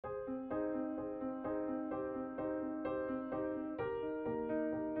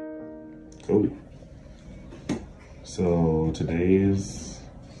Oh. So today is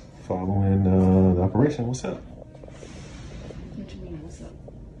following the operation. What's up? What you mean, what's up?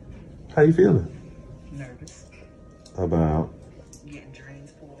 How you feeling? Nervous. About? Getting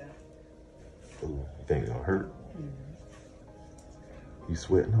drains pulled out. Ooh, you think it's gonna hurt? You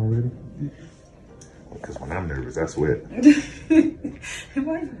sweating already? Because when I'm nervous, I sweat. Why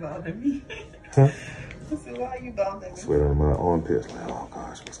you bothering me? Huh? I said, why you bothering me? Sweat on my armpits, like, oh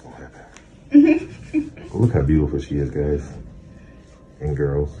gosh, what's gonna happen? Look how beautiful she is, guys and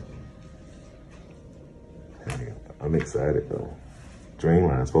girls. Hey, I'm excited though.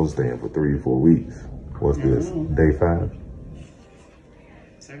 Dreamline's supposed to stay in for 3 or 4 weeks. What's this? Day 5?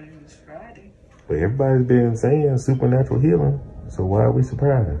 Today was Friday. But everybody's been saying supernatural healing, so why are we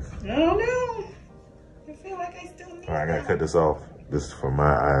surprised? I don't know. I feel like I still need All right, I gotta cut this off. This is for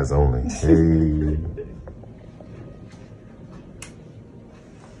my eyes only. Hey.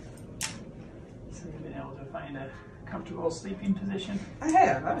 So you've been able to find a comfortable sleeping position? I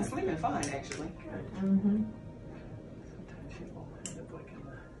have. I've been sleeping fine, actually. Good. Mm-hmm. Sometimes people end up like in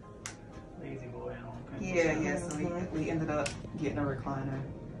the lazy boy and all kinds Yeah, of yeah. stuff. So we ended up getting a recliner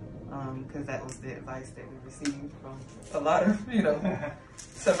because that was the advice that we received from a lot of,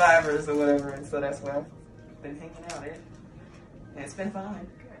 survivors or whatever. And so that's why I've been hanging out in. And it's been fine.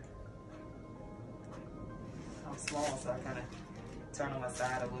 I'm small, so I kind of turn on my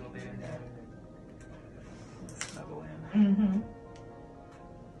side a little bit in there. Snuggle in. Mm-hmm.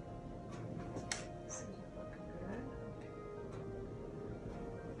 This is looking good.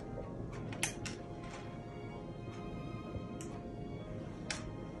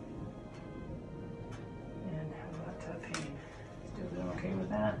 And how about pain? Still doing okay with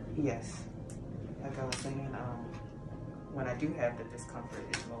that? Yes. Like I was saying, when I do have the discomfort,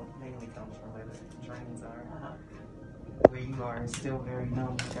 it mainly comes from where the drains are. Where you are is still very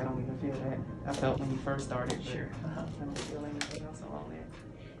numb. Like I don't even feel that. I felt when you first started, but Sure. I don't feel anything else along there.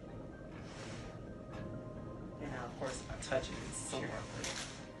 And now, of course, I touch it, it's sore, but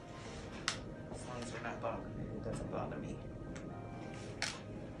as long as you're not bothering it, it doesn't bother me.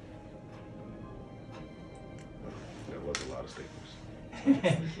 That was a lot of staples.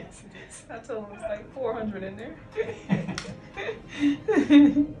 Yes, it is. I told him it's like 400 in there.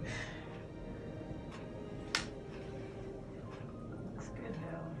 Looks good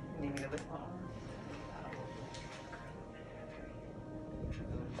now. You need me to lift my arm?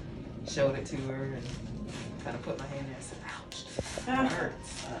 Showed it to her and kind of put my hand there and said, ouch, that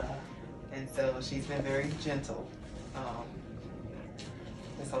hurts. And so she's been very gentle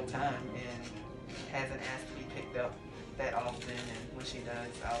this whole time and hasn't asked to be picked up that often. And when she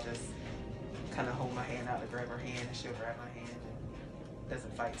does, I'll just kind of hold my hand out to grab her hand and she'll grab my hand and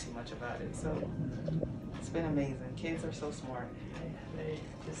doesn't fight too much about it. So it's been amazing. Kids are so smart. They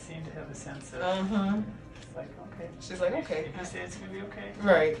just seem to have a sense of, it's like, okay. She's like, okay. If you say it's going to be okay,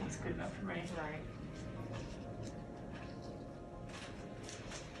 Right. it's good enough for me. Right.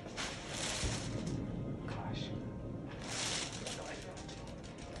 Gosh.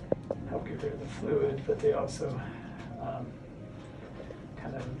 Help get rid of the fluid, but they also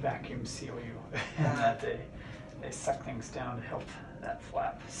kind of vacuum seal you in that they suck things down to help that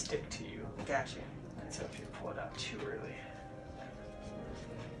flap stick to you. Gotcha. And so if you pull it out too early,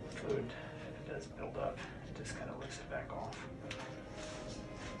 fluid, if it does build up, it just kind of lifts it back off.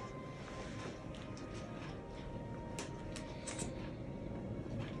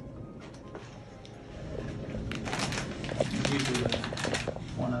 You do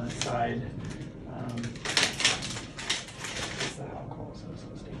one on the side. It's the alcohol, so it's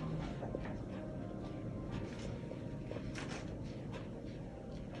supposed to be.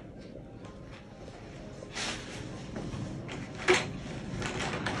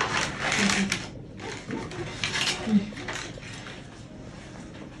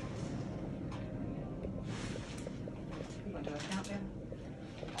 You want to do a countdown?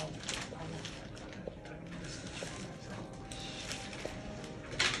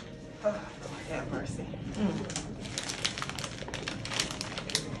 Oh, Lord have mercy.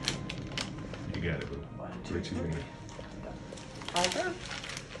 You got it, bro. 1, 2, Richie's in 3. there. Okay.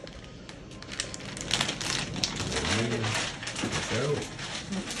 Let's go.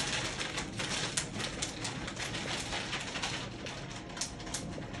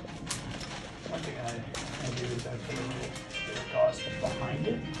 One thing I do is I put a little bit of gauze behind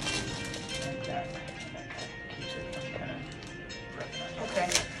it, like that. And that kind of keeps it from kind of pressing on you. Okay.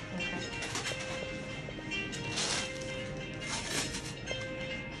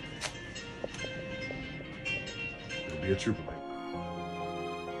 It'll be a trooper.